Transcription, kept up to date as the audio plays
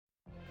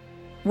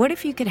What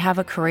if you could have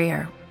a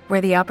career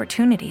where the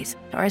opportunities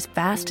are as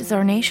vast as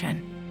our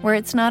nation, where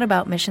it's not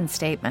about mission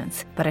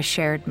statements, but a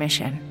shared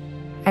mission?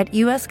 At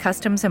U.S.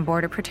 Customs and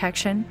Border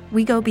Protection,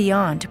 we go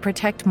beyond to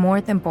protect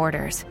more than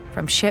borders.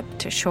 From ship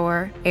to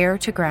shore, air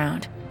to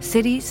ground,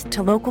 cities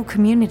to local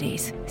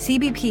communities,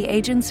 CBP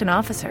agents and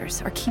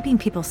officers are keeping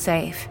people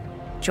safe.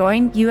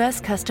 Join U.S.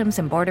 Customs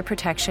and Border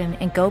Protection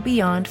and go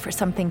beyond for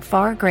something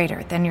far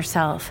greater than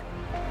yourself.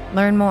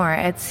 Learn more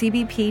at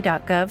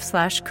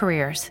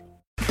cbp.gov/careers.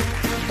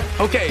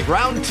 Okay,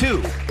 round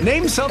two.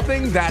 Name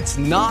something that's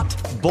not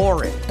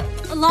boring.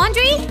 A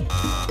laundry?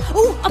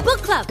 Ooh, a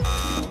book club.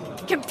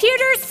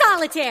 Computer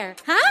solitaire,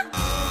 huh?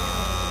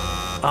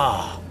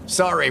 Ah, oh,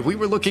 sorry, we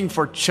were looking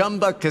for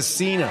Chumba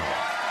Casino.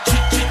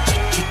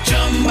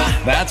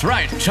 That's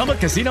right,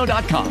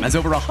 ChumbaCasino.com has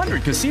over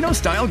 100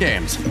 casino-style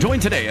games.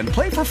 Join today and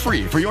play for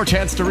free for your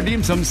chance to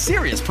redeem some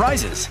serious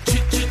prizes.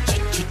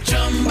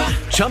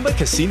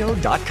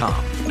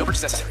 ChumbaCasino.com. No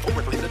purchase necessary. Void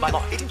where prohibited by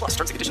law. 18+ terms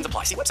and conditions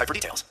apply. See website for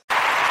details.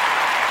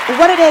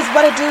 What it is,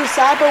 what it do,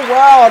 cyber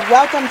world.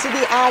 Welcome to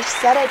the Ash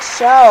Said It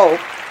Show.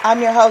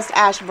 I'm your host,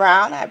 Ash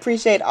Brown. I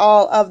appreciate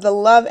all of the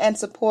love and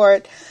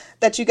support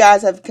that you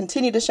guys have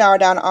continued to shower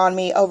down on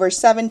me. Over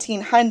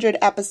 1,700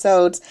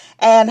 episodes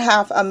and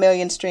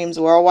 500,000 streams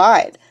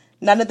worldwide.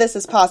 None of this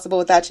is possible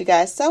without you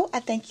guys, so I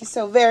thank you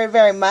so very,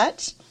 very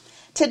much.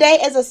 Today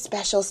is a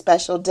special,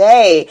 special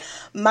day.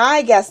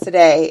 My guest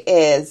today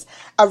is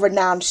a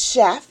renowned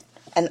chef,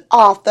 an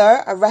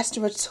author, a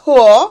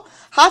restaurateur,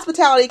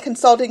 hospitality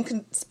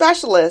consulting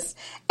specialist,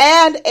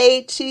 and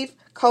a chief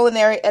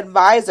culinary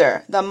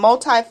advisor, the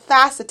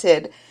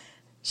multifaceted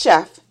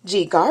Chef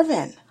G.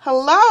 Garvin.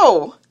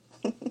 Hello.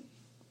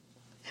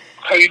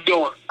 How you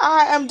doing?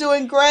 I am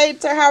doing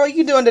great, sir. How are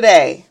you doing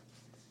today?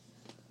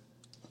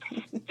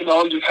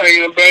 I'm just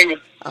hanging and banging.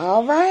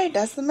 All right.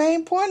 That's the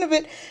main point of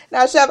it.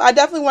 Now, Chef, I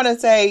definitely want to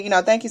say,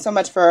 thank you so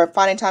much for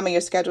finding time in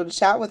your schedule to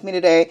chat with me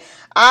today.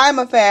 I'm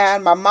a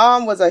fan. My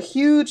mom was a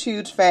huge,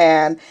 huge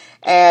fan,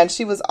 and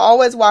she was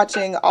always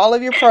watching all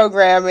of your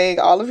programming,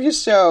 all of your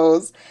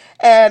shows,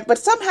 but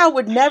somehow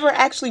would never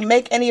actually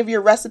make any of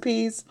your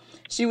recipes.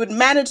 She would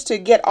manage to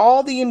get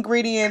all the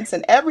ingredients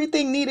and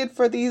everything needed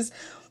for these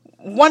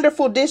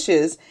wonderful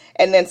dishes,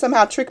 and then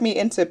somehow trick me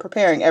into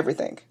preparing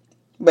everything,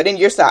 but in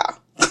your style.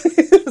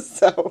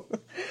 So,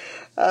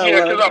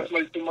 yeah, because I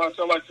play too much.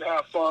 I like to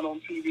have fun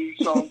on TV,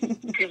 so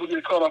people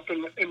get caught up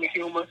in the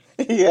humor.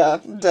 Yeah,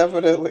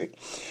 definitely.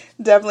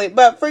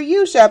 But for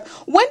you, Chef,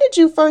 when did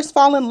you first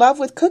fall in love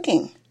with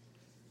cooking?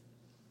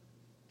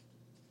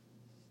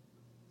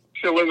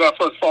 So when did I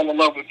first fall in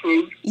love with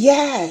food?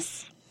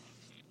 Yes.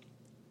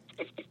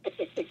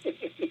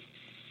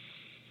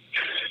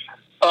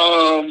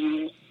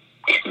 Man,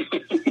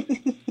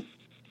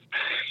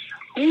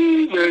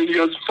 you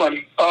guys are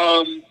funny.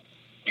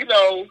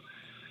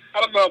 I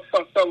don't know if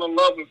I fell in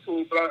love with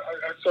food, but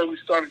I certainly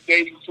started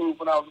dating food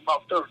when I was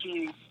about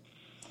 13.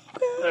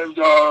 And,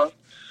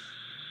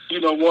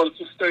 wanted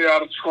to stay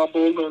out of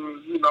trouble and,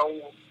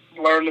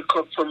 learn to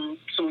cook from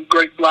some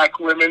great black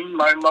women,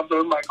 my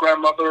mother, my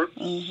grandmother.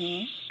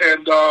 Mm-hmm.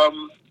 And,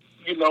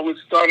 it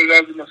started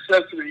as a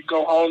necessity.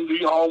 Go home, do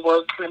your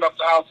homework, clean up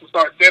the house, and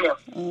start dinner.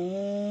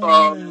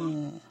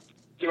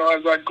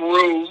 As I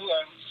grew,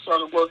 I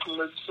started working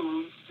with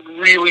some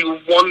really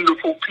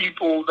wonderful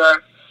people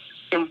that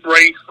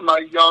embraced my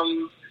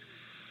young,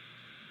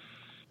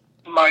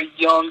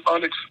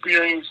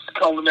 unexperienced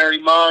culinary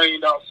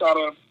mind outside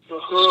of the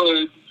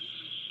hood.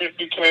 It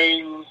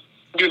became,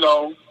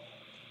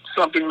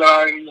 something that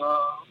I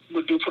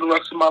would do for the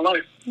rest of my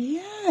life.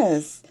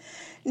 Yes.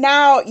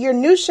 Now, your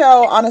new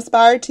show on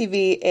Aspire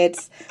TV,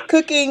 it's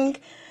cooking,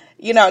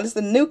 it's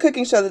the new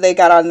cooking show that they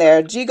got on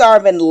there, G.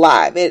 Garvin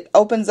Live. It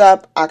opens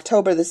up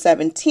October the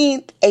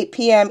 17th, 8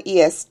 p.m.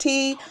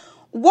 EST.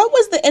 What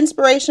was the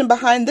inspiration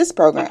behind this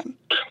program?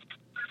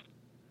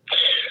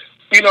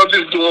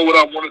 Just doing what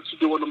I wanted to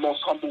do in the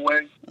most humble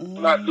way.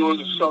 Not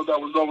doing a show that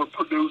was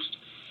overproduced.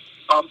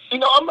 I'm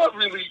not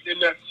really in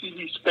that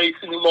TV space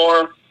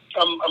anymore.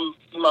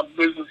 My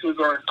businesses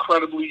are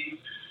incredibly,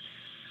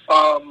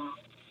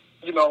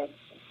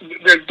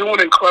 they're doing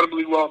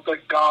incredibly well,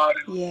 thank God,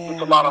 and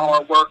with a lot of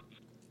hard work.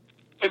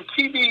 And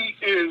TV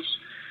is,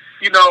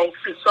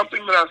 it's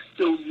something that I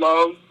still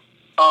love,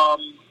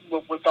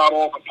 without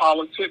all the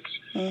politics.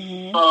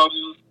 Mm-hmm.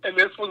 And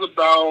this was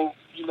about,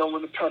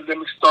 when the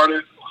pandemic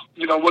started,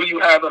 what do you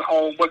have at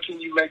home? What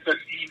can you make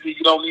that's easy?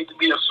 You don't need to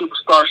be a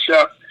superstar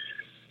chef.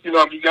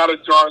 If you got a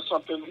jar of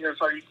something, here's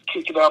how you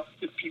kick it up.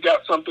 If you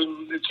got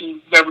something that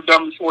you've never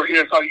done before,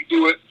 here's how you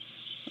do it.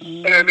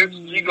 Mm-hmm. And it's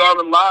G.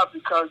 Garvin Live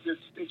because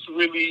it's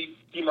really,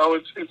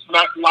 it's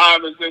not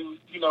live as in,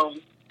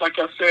 like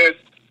I said,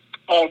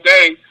 all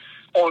day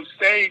on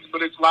stage,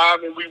 but it's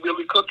live and we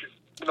really cook it.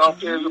 If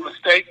there's a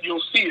mistake,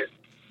 you'll see it.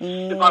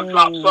 If I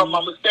drop something, I'm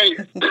going to say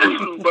it.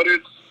 But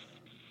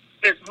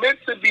it's meant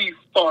to be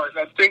fun.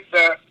 I think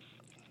that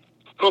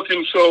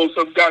cooking shows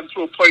have gotten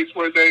to a place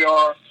where they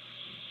are,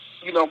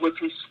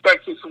 with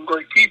respect to some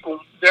great people,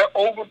 they're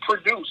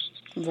overproduced.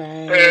 Right.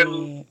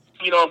 And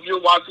if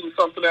you're watching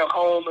something at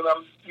home and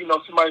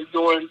somebody's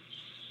doing,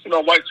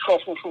 white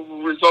truffle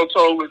from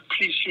risotto with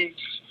pea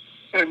shoots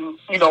and,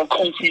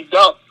 confit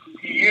duck,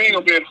 you ain't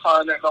going to be able to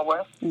find that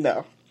nowhere.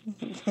 No.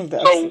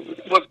 So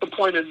what's the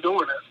point in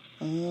doing it?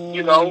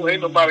 Ain't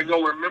nobody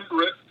going to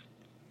remember it.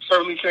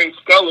 Certainly can't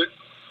spell it.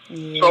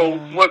 Yeah. So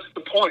what's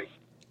the point?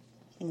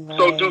 Right.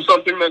 So do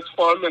something that's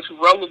fun, that's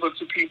relevant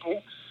to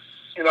people,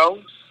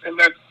 and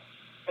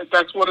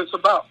that's what it's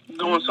about,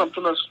 doing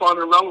something that's fun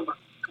and relevant.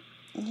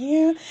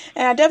 Yeah,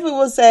 and I definitely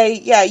will say,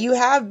 you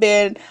have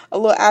been a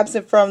little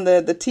absent from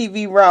the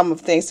TV realm of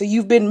things, so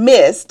you've been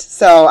missed.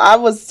 So I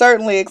was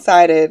certainly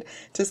excited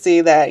to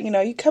see that,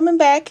 you coming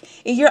back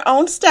in your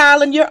own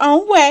style, in your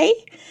own way,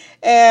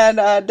 and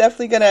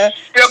definitely gonna.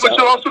 Yeah, but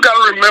you also got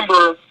to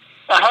remember,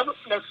 I haven't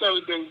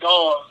necessarily been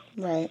gone,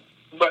 right?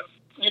 But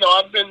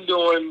I've been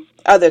doing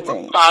other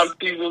things. 5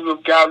 seasons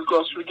of Guys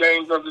Grocery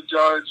Games as a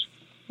judge,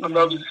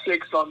 another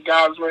 6 on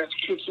Guys Ranch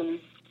Kitchen.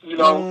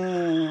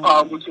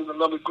 Which is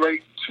another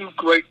two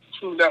great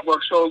True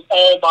Network shows,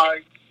 all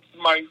by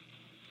my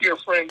dear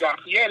friend Guy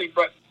Fieri.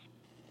 But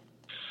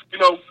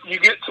you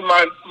get to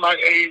my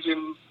age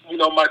and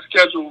my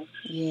schedule.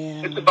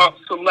 Yeah, it's about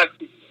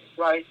selecting,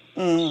 right?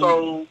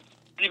 So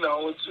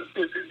it's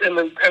and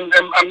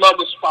I love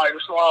Aspire,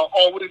 so I'll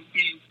always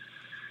be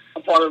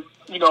a part of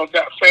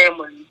that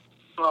family.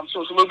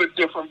 So it's a little bit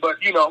different, but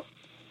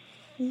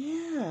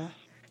yeah,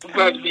 I'm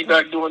glad to be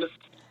back doing it.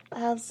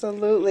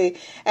 Absolutely.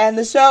 And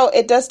the show,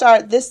 it does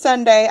start this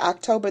Sunday,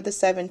 October the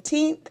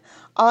 17th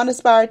on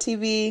Aspire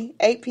TV,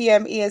 8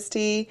 p.m.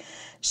 EST.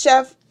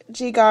 Chef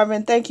G.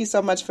 Garvin, thank you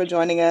so much for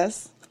joining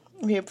us.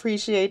 We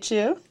appreciate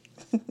you.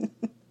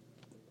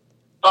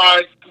 All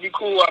right. You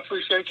cool. I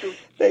appreciate you.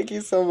 Thank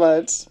you so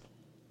much.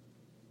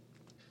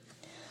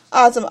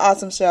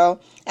 Awesome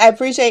show. I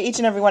appreciate each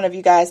and every one of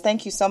you guys.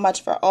 Thank you so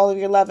much for all of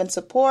your love and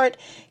support.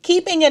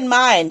 Keeping in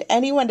mind,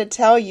 anyone to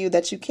tell you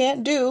that you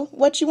can't do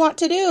what you want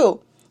to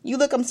do. You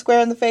look them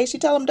square in the face, you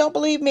tell them, don't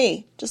believe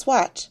me. Just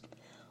watch.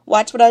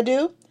 Watch what I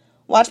do.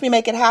 Watch me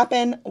make it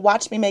happen.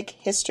 Watch me make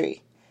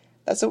history.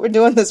 That's what we're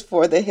doing this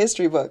for, the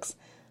history books.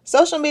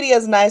 Social media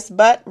is nice,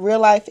 but real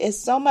life is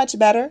so much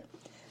better.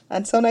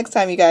 Until next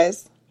time, you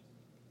guys.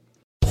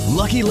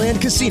 Lucky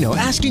Land Casino,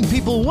 asking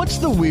people, what's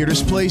the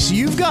weirdest place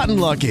you've gotten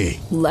lucky?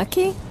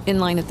 Lucky? In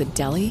line at the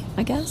deli,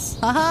 I guess?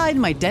 Aha, in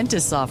my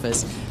dentist's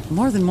office.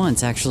 More than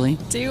once, actually.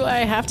 Do I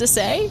have to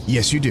say?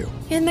 Yes, you do.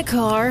 In the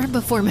car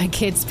before my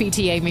kids'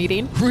 PTA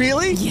meeting.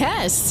 Really?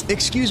 Yes.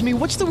 Excuse me,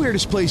 what's the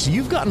weirdest place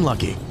you've gotten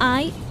lucky?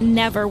 I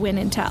never win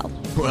and tell.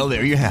 Well,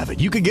 there you have it.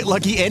 You can get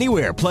lucky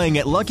anywhere, playing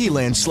at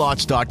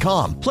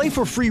LuckyLandSlots.com. Play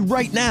for free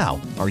right now.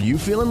 Are you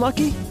feeling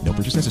lucky? No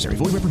purchase necessary.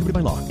 Void where prohibited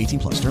by law.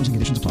 18+. Terms and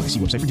conditions apply. See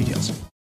website for details.